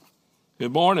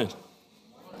Good morning.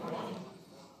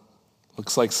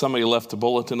 Looks like somebody left a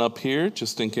bulletin up here,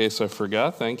 just in case I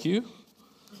forgot. Thank you.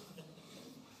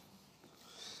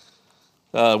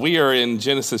 We are in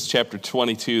Genesis chapter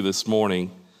 22 this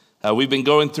morning. We've been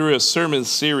going through a sermon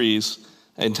series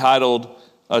entitled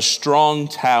A Strong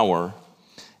Tower,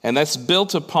 and that's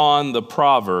built upon the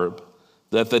proverb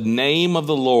that the name of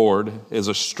the Lord is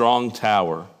a strong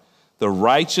tower. The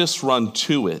righteous run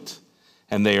to it,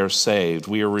 and they are saved.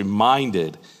 We are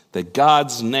reminded that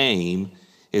God's name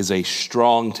is a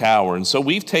strong tower. And so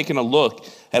we've taken a look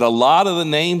at a lot of the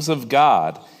names of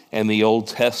God in the Old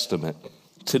Testament.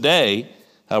 Today,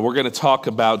 we're going to talk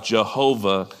about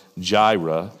Jehovah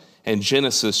Jireh in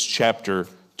Genesis chapter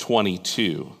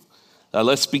 22.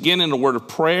 Let's begin in a word of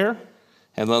prayer,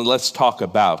 and then let's talk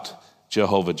about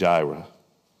Jehovah Jireh.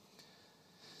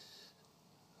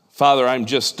 Father, I'm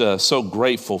just so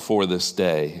grateful for this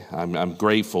day. I'm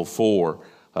grateful for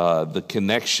the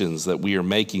connections that we are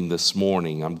making this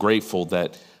morning. I'm grateful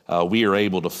that we are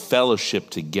able to fellowship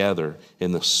together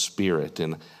in the Spirit.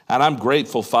 And I'm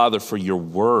grateful, Father, for your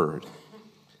word.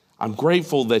 I'm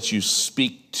grateful that you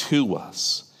speak to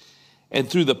us. And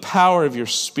through the power of your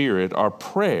Spirit, our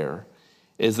prayer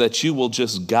is that you will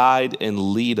just guide and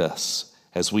lead us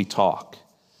as we talk.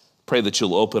 Pray that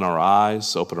you'll open our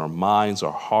eyes, open our minds,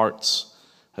 our hearts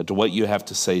to what you have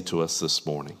to say to us this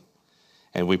morning.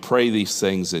 And we pray these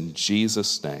things in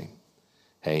Jesus' name.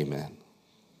 Amen.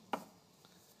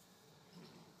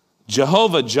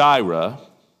 Jehovah Jireh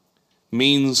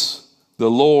means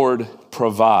the Lord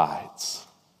provides.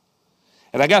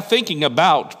 And I got thinking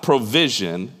about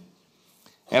provision,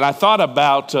 and I thought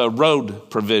about road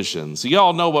provisions. You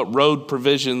all know what road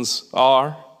provisions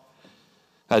are?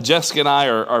 Jessica and I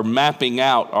are mapping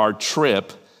out our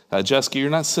trip. Jessica, you're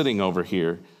not sitting over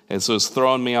here, and so it's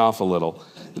throwing me off a little.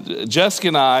 Jessica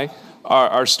and I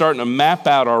are starting to map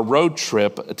out our road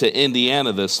trip to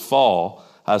Indiana this fall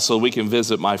so we can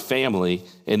visit my family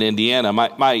in Indiana.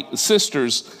 My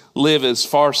sisters live as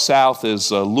far south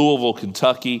as Louisville,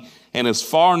 Kentucky, and as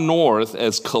far north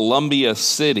as Columbia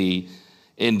City,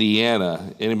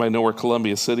 Indiana. Anybody know where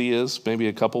Columbia City is? Maybe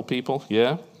a couple people?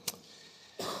 Yeah?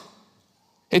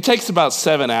 It takes about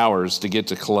 7 hours to get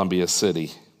to Columbia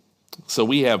City, so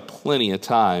we have plenty of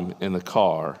time in the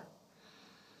car.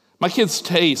 My kids'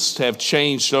 tastes have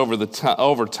changed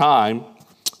over time,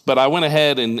 but I went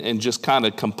ahead and just kind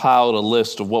of compiled a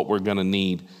list of what we're going to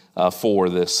need for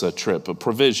this trip, a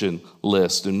provision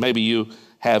list, and maybe you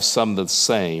have some the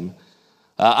same.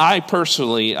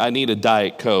 I need a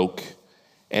Diet Coke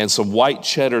and some White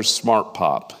Cheddar Smart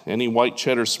Pop. Any White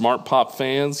Cheddar Smart Pop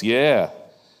fans? Yeah.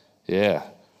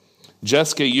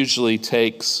 Jessica usually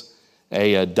takes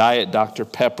a Diet Dr.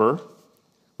 Pepper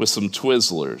with some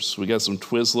Twizzlers. We got some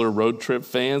Twizzler road trip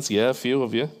fans? Yeah, a few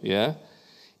of you, yeah.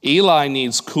 Eli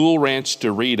needs Cool Ranch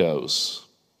Doritos.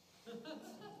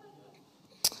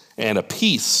 And a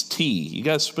Peace tea. You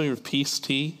guys familiar with Peace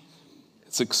tea?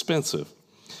 It's expensive.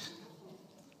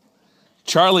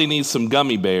 Charlie needs some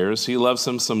gummy bears. He loves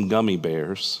some gummy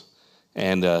bears.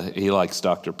 And he likes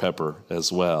Dr. Pepper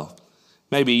as well.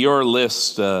 Maybe your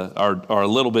lists are a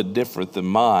little bit different than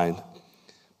mine.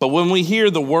 But when we hear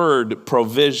the word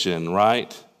provision,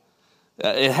 right,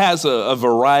 it has a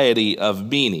variety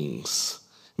of meanings.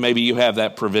 Maybe you have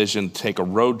that provision to take a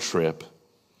road trip.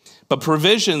 But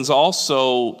provisions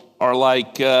also are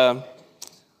like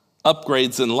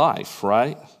upgrades in life,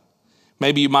 right?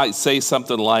 Maybe you might say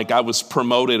something like, I was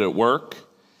promoted at work.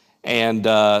 And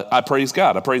I praise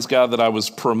God. I praise God that I was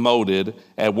promoted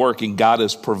at work and God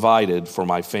has provided for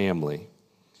my family.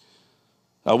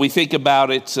 We think about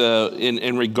it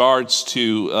in regards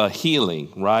to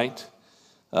healing, right?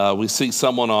 We see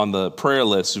someone on the prayer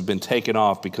list who've been taken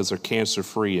off because they're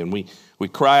cancer-free. And we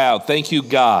cry out, thank you,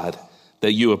 God,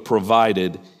 that you have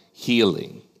provided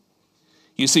healing.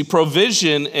 You see,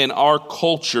 provision in our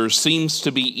culture seems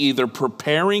to be either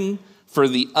preparing for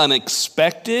the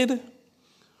unexpected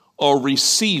or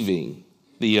receiving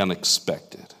the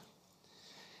unexpected.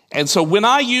 And so when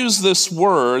I use this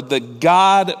word that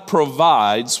God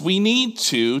provides, we need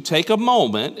to take a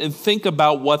moment and think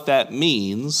about what that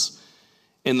means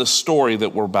in the story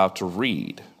that we're about to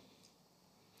read.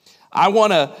 I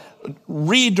want to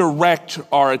redirect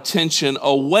our attention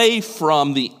away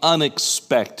from the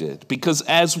unexpected, because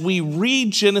as we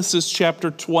read Genesis chapter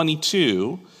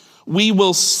 22, we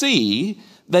will see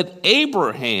that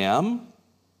Abraham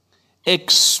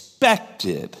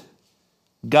expected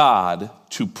God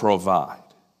to provide.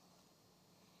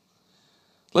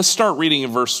 Let's start reading in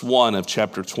verse 1 of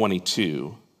chapter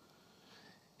 22.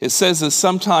 It says that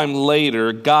sometime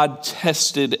later, God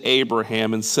tested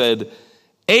Abraham and said,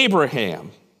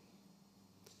 Abraham.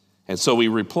 And so he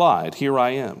replied, here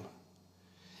I am.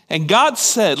 And God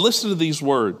said, listen to these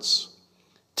words,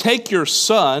 take your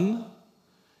son,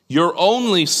 your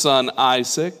only son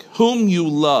Isaac, whom you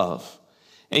love,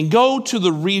 and go to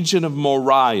the region of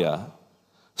Moriah.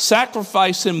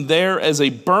 Sacrifice him there as a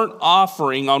burnt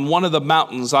offering on one of the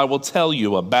mountains I will tell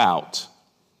you about.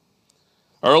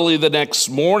 Early the next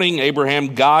morning,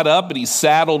 Abraham got up and he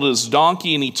saddled his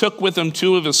donkey and he took with him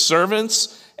 2 of his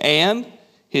servants and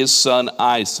his son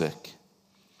Isaac.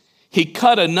 He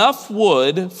cut enough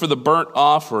wood for the burnt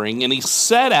offering and he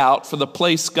set out for the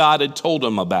place God had told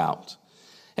him about.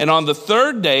 And on the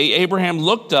 3rd day, Abraham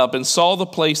looked up and saw the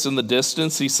place in the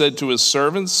distance. He said to his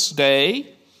servants,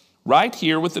 stay right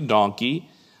here with the donkey.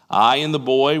 I and the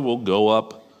boy will go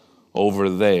up over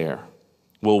there.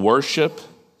 We'll worship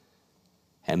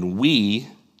and we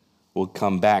will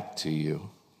come back to you.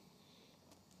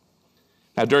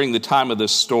 Now, during the time of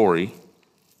this story,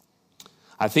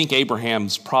 I think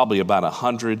Abraham's probably about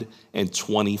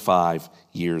 125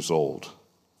 years old.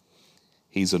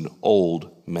 He's an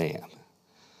old man.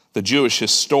 The Jewish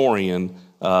historian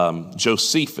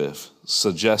Josephus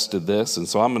suggested this, and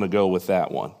so I'm going to go with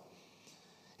that one.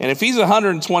 And if he's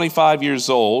 125 years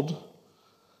old,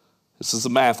 this is a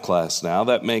math class now,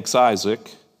 that makes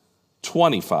Isaac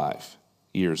 25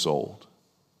 years old.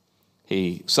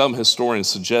 Some historians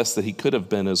suggest that he could have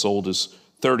been as old as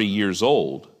 30 years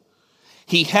old.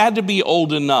 He had to be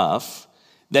old enough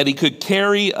that he could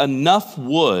carry enough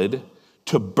wood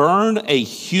to burn a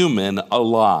human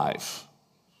alive.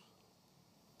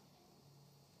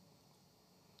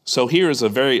 So here is a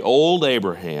very old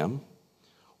Abraham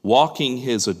walking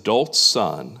his adult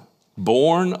son,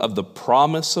 born of the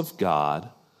promise of God,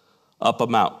 up a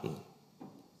mountain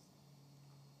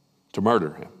to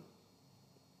murder him.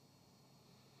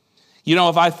 You know,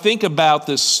 if I think about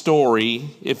this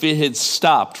story, if it had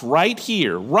stopped right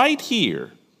here,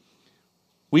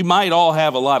 we might all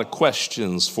have a lot of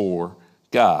questions for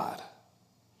God.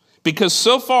 Because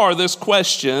so far this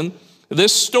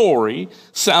story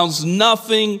sounds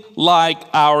nothing like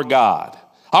our God.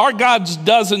 Our God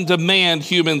doesn't demand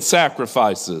human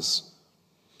sacrifices.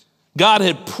 God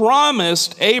had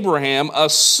promised Abraham a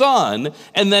son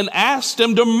and then asked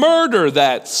him to murder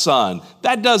that son.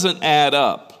 That doesn't add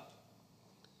up.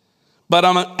 But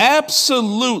I'm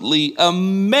absolutely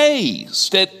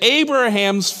amazed at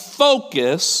Abraham's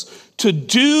focus to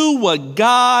do what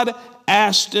God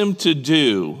asked him to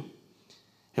do.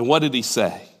 And what did he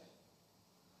say?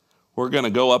 We're going to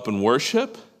go up and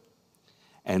worship,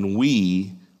 and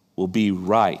we will be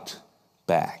right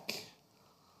back.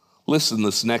 Listen,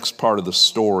 this next part of the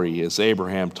story as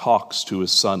Abraham talks to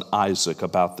his son Isaac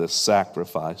about this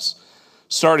sacrifice.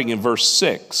 Starting in verse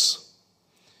 6.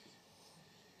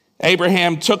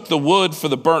 Abraham took the wood for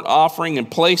the burnt offering and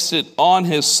placed it on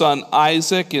his son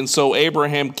Isaac, and so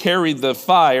Abraham carried the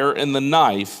fire and the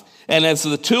knife. And as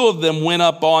the 2 of them went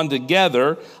up on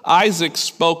together, Isaac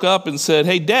spoke up and said,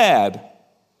 "Hey, Dad."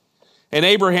 And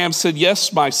Abraham said,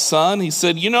 "Yes, my son." He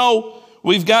said, "You know,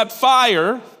 we've got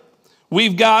fire,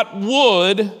 we've got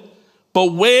wood,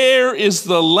 but where is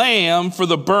the lamb for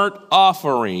the burnt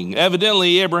offering?"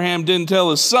 Evidently, Abraham didn't tell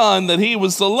his son that he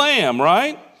was the lamb,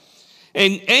 right?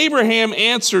 And Abraham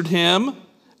answered him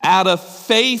out of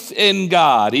faith in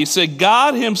God. He said,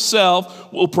 "God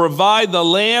himself will provide the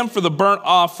lamb for the burnt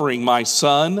offering, my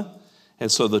son." And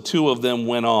so the 2 of them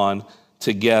went on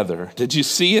together. Did you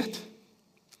see it?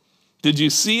 Did you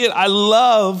see it? I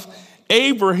love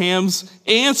Abraham's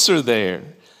answer there.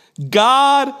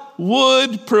 God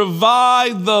would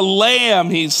provide the lamb,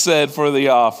 he said, for the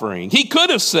offering. He could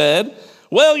have said,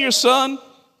 "Well, your son,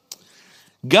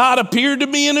 God appeared to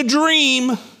me in a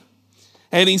dream,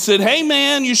 and he said, 'Hey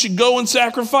man, you should go and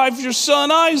sacrifice your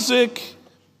son Isaac.'"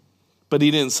 But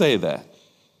he didn't say that.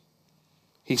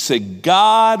 He said,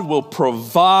 "God will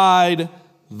provide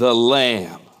the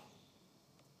lamb."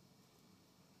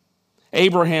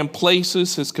 Abraham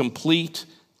places his complete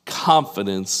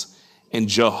confidence in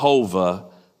Jehovah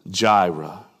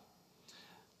Jireh.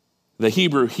 The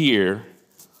Hebrew here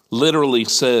literally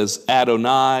says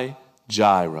Adonai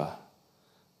Jireh.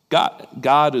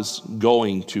 God is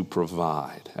going to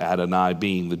provide. Adonai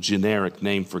being the generic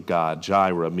name for God,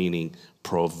 Jireh meaning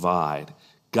provide.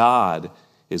 God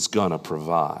is going to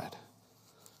provide.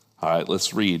 All right,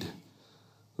 let's read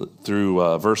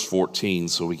through verse 14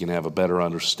 so we can have a better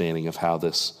understanding of how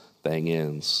this thing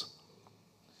ends.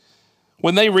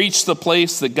 When they reached the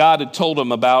place that God had told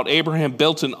him about, Abraham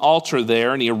built an altar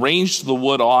there and he arranged the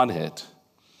wood on it.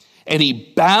 And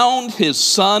he bound his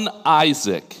son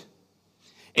Isaac,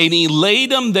 and he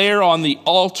laid him there on the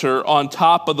altar on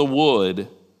top of the wood.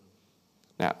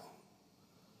 Now,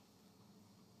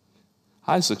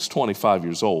 Isaac's 25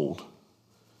 years old.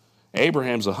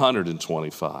 Abraham's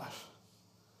 125.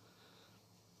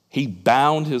 He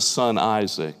bound his son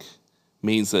Isaac,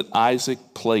 means that Isaac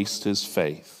placed his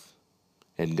faith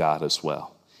in God as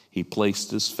well. He placed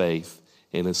his faith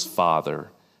in his father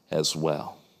as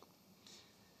well.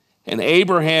 And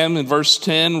Abraham, in verse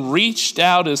 10, reached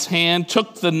out his hand,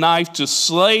 took the knife to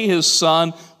slay his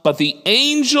son, but the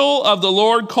angel of the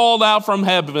Lord called out from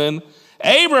heaven,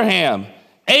 Abraham,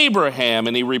 Abraham,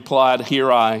 and he replied,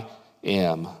 here I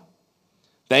am.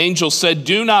 The angel said,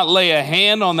 do not lay a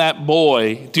hand on that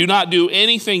boy. Do not do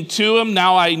anything to him.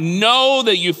 Now I know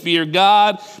that you fear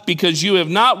God because you have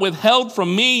not withheld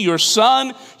from me your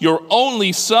son, your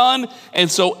only son. And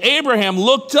so Abraham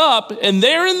looked up, and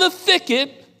there in the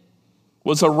thicket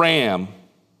was a ram.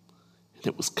 And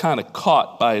it was kind of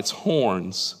caught by its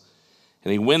horns.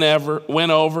 And he went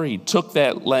over, he took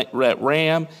that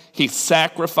ram, he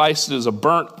sacrificed it as a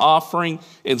burnt offering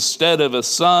instead of a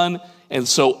son. And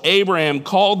so Abraham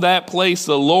called that place,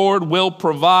 the Lord will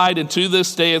provide. And to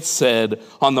this day it's said,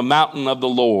 on the mountain of the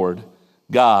Lord,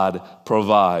 God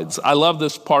provides. I love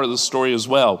this part of the story as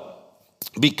well,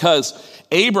 because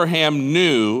Abraham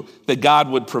knew that God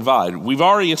would provide. We've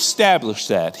already established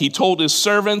that. He told his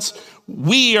servants,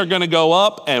 we are going to go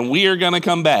up and we are going to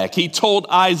come back. He told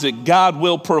Isaac, God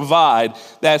will provide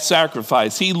that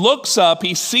sacrifice. He looks up,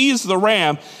 he sees the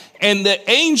ram, and the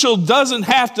angel doesn't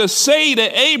have to say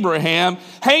to Abraham,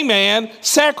 hey man,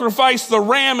 sacrifice the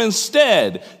ram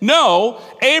instead. No,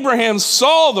 Abraham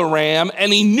saw the ram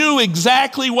and he knew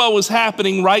exactly what was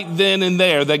happening right then and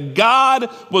there, that God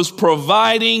was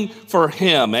providing for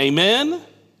him. Amen?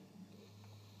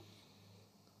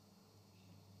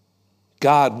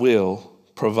 God will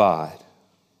provide.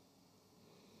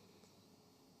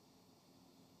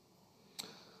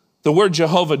 The word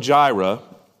Jehovah Jireh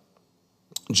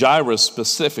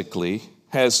specifically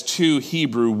has two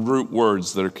Hebrew root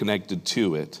words that are connected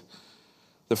to it.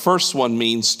 The first one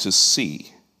means to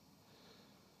see.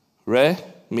 Re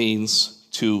means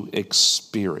to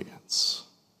experience.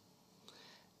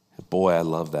 Boy, I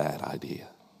love that idea.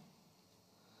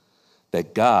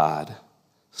 That God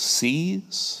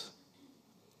sees,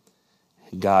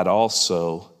 and God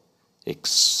also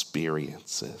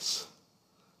experiences.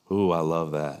 Ooh, I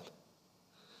love that.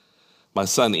 My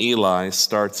son Eli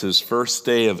starts his first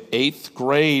day of 8th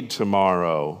grade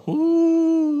tomorrow.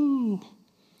 Woo!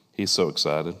 He's so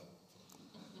excited.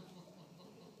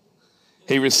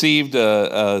 He received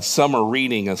a summer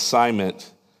reading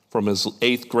assignment from his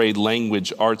 8th grade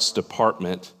language arts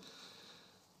department.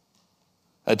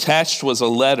 Attached was a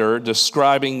letter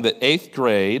describing that 8th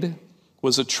grade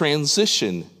was a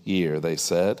transition year, they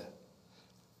said,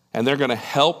 and they're going to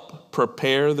help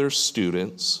prepare their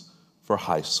students for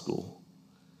high school.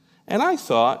 And I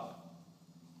thought,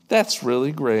 that's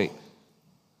really great.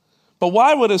 But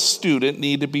why would a student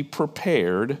need to be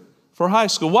prepared for high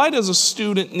school? Why does a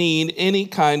student need any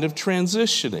kind of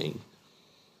transitioning?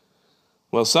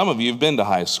 Well, some of you have been to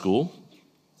high school,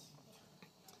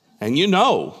 and you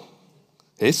know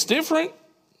it's different.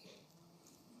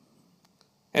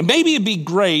 And maybe it'd be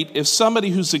great if somebody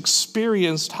who's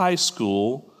experienced high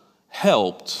school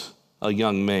helped a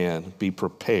young man be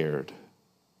prepared.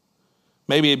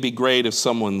 Maybe it'd be great if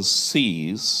someone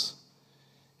sees,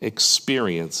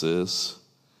 experiences,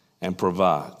 and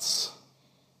provides.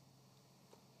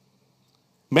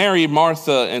 Mary,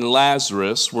 Martha, and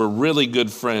Lazarus were really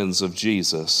good friends of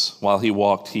Jesus while he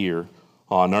walked here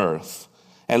on earth.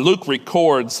 And Luke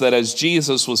records that as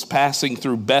Jesus was passing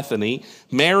through Bethany,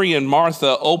 Mary and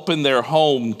Martha opened their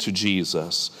home to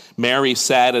Jesus. Mary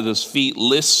sat at his feet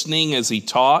listening as he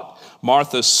taught.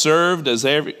 Martha served as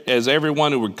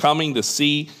everyone who were coming to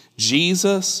see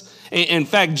Jesus. In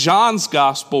fact, John's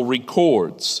gospel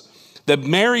records that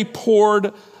Mary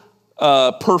poured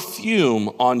perfume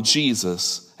on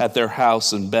Jesus at their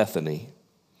house in Bethany.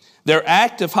 Their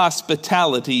act of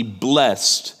hospitality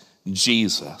blessed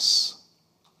Jesus.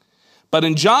 But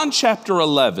in John chapter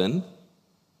 11,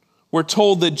 we're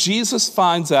told that Jesus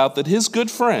finds out that his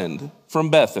good friend from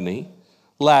Bethany,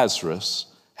 Lazarus,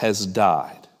 has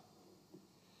died.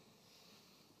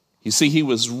 You see, he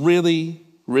was really,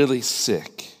 really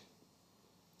sick.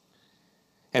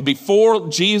 And before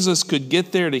Jesus could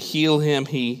get there to heal him,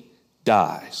 he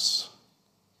dies.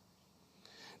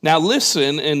 Now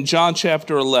listen in John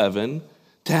chapter 11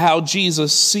 to how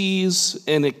Jesus sees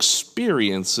and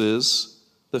experiences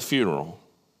the funeral.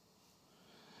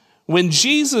 When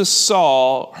Jesus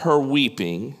saw her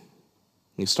weeping,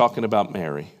 he's talking about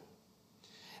Mary,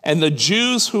 and the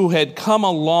Jews who had come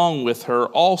along with her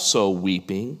also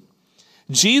weeping,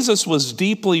 Jesus was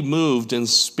deeply moved in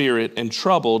spirit and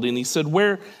troubled, and he said,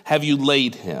 "Where have you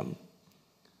laid him?"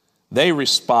 They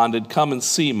responded, "Come and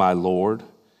see, my Lord."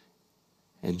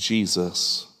 And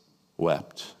Jesus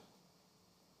wept.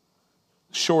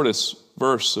 Shortest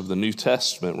verse of the New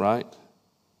Testament, right?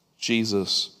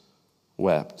 Jesus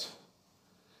wept.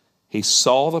 He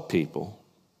saw the people.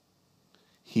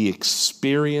 He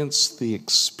experienced the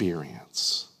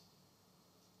experience.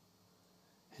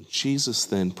 And Jesus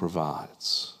then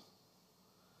provides.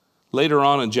 Later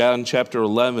on in John chapter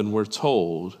 11, we're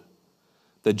told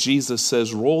that Jesus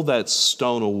says, "Roll that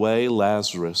stone away,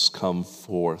 Lazarus, come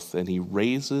forth." And he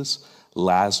raises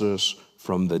Lazarus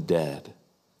from the dead.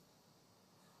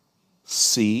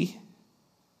 See,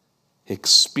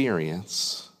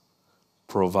 experience,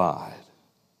 provide.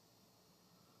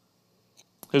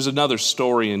 There's another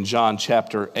story in John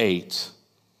chapter 8.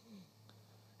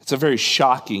 It's a very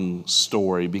shocking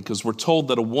story because we're told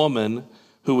that a woman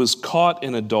who was caught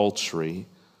in adultery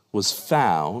was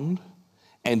found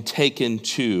and taken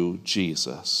to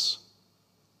Jesus.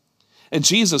 And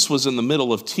Jesus was in the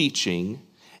middle of teaching,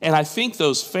 and I think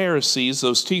those Pharisees,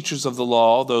 those teachers of the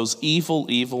law, those evil,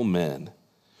 evil men,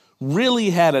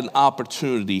 really had an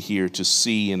opportunity here to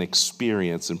see and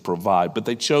experience and provide, but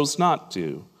they chose not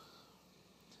to.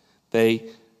 They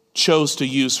chose to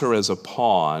use her as a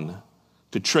pawn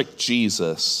to trick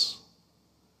Jesus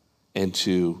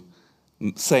into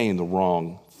saying the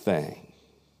wrong thing.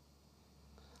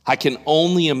 I can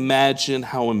only imagine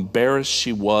how embarrassed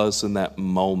she was in that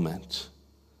moment,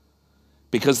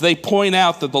 because they point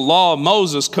out that the law of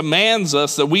Moses commands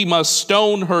us that we must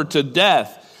stone her to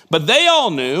death. But they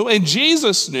all knew, and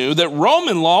Jesus knew, that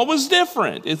Roman law was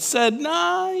different. It said,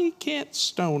 nah, you can't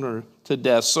stone her to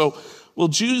death. So will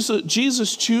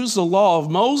Jesus choose the law of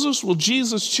Moses? Will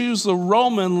Jesus choose the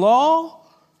Roman law?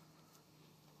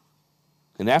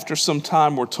 And after some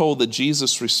time, we're told that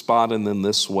Jesus responded in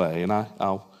this way, and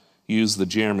I'll use the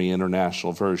Jeremy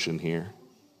International Version here.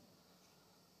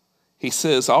 He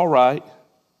says, all right,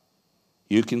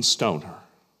 you can stone her,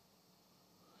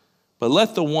 but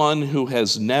let the one who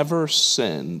has never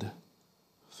sinned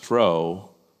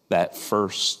throw that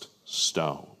first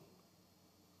stone.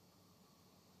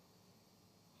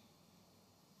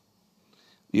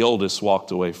 The oldest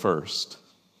walked away first,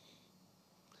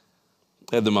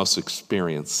 had the most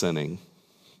experience sinning.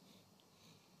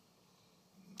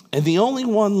 And the only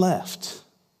one left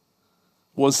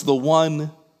was the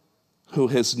one who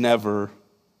has never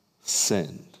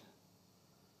sinned.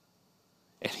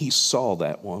 And he saw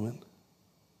that woman.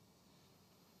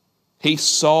 He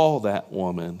saw that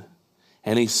woman,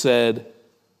 and he said,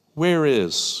 where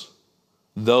is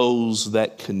those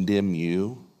that condemn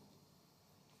you?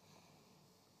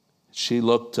 She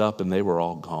looked up, and they were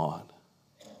all gone.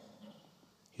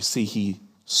 You see, he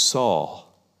saw,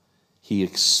 he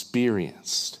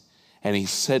experienced, and he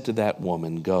said to that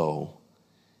woman, go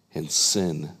and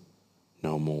sin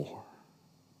no more.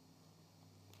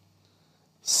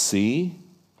 See,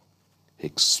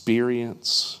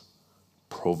 experience,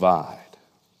 provide.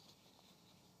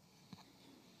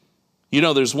 You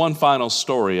know, there's one final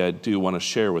story I do want to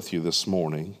share with you this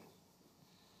morning.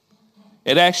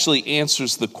 It actually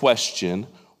answers the question,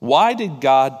 why did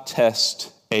God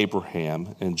test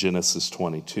Abraham in Genesis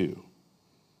 22?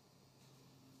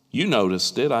 You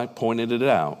noticed it. I pointed it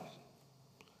out.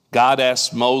 God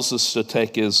asked Moses to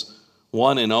take his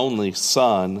one and only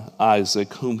son,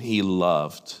 Isaac, whom he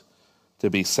loved, to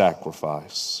be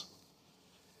sacrificed.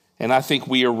 And I think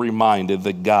we are reminded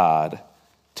that God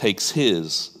takes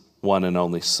his one and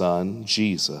only son,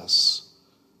 Jesus,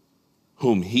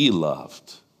 whom he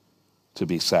loved, to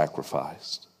be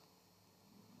sacrificed.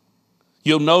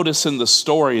 You'll notice in the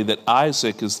story that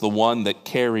Isaac is the one that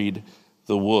carried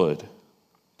the wood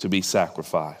to be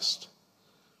sacrificed.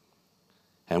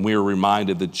 And we are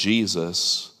reminded that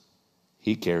Jesus,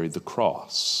 he carried the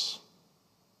cross.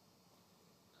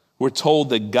 We're told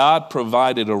that God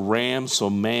provided a ram so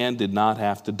man did not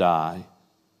have to die,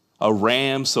 a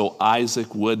ram so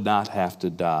Isaac would not have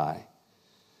to die.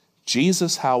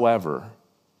 Jesus, however,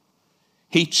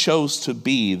 he chose to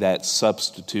be that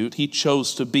substitute. He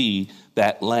chose to be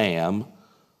that lamb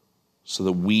so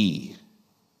that we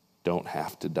don't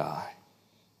have to die.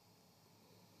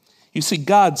 You see,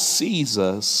 God sees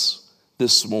us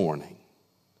this morning.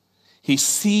 He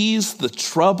sees the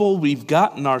trouble we've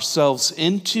gotten ourselves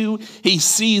into. He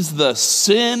sees the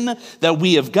sin that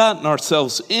we have gotten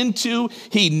ourselves into.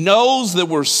 He knows that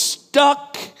we're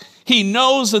stuck. He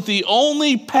knows that the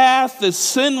only path that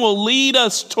sin will lead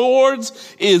us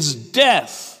towards is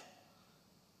death.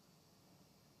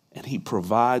 And he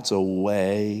provides a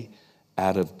way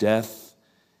out of death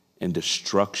and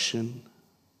destruction.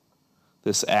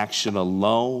 This action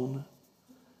alone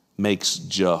makes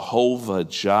Jehovah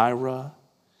Jireh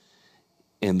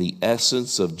and the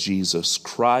essence of Jesus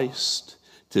Christ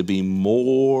to be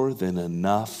more than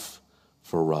enough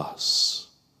for us.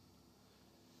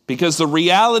 Because the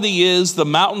reality is the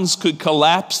mountains could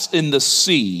collapse in the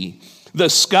sea. The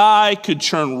sky could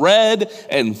turn red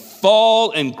and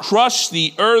fall and crush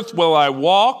the earth while I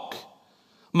walk.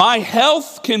 My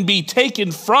health can be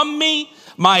taken from me.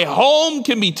 My home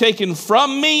can be taken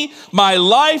from me. My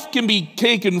life can be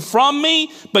taken from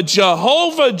me. But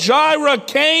Jehovah Jireh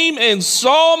came and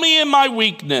saw me in my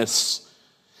weakness.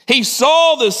 He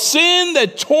saw the sin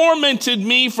that tormented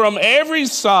me from every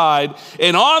side.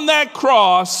 And on that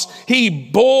cross, he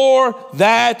bore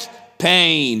that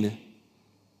pain.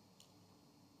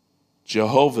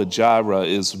 Jehovah Jireh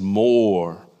is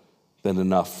more than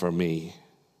enough for me.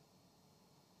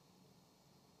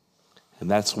 And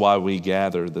that's why we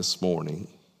gather this morning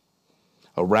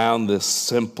around this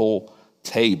simple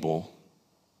table.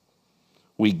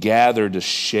 We gather to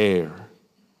share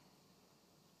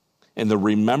in the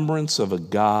remembrance of a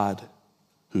God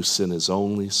who sent his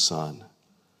only Son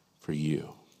for you.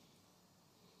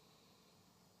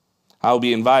 I'll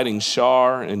be inviting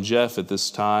Shar and Jeff at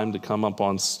this time to come up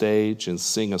on stage and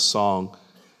sing a song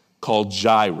called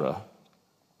Jireh.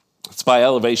 It's by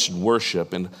Elevation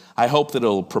Worship, and I hope that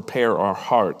it'll prepare our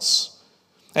hearts.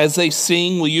 As they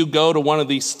sing, will you go to one of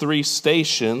these 3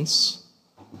 stations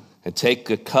and take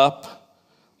a cup?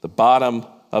 The bottom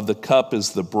of the cup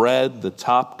is the bread, the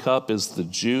top cup is the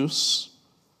juice.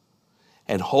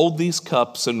 And hold these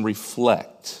cups and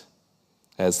reflect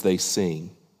as they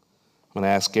sing. I'm going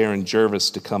to ask Aaron Jervis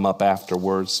to come up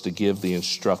afterwards to give the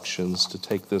instructions to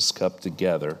take this cup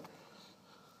together.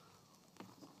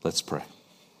 Let's pray.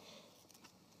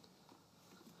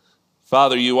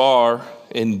 Father, you are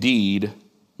indeed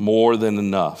more than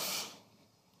enough.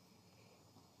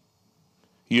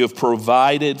 You have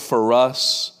provided for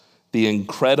us the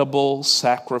incredible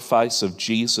sacrifice of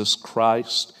Jesus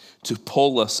Christ to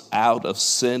pull us out of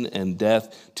sin and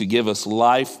death, to give us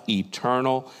life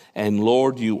eternal. And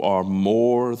Lord, you are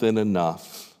more than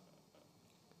enough.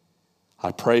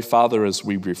 I pray, Father, as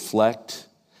we reflect,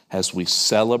 as we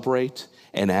celebrate,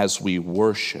 and as we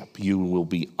worship, you will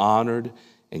be honored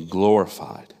and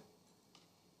glorified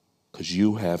because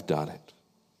you have done it.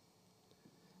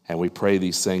 And we pray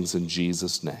these things in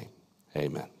Jesus' name.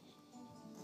 Amen.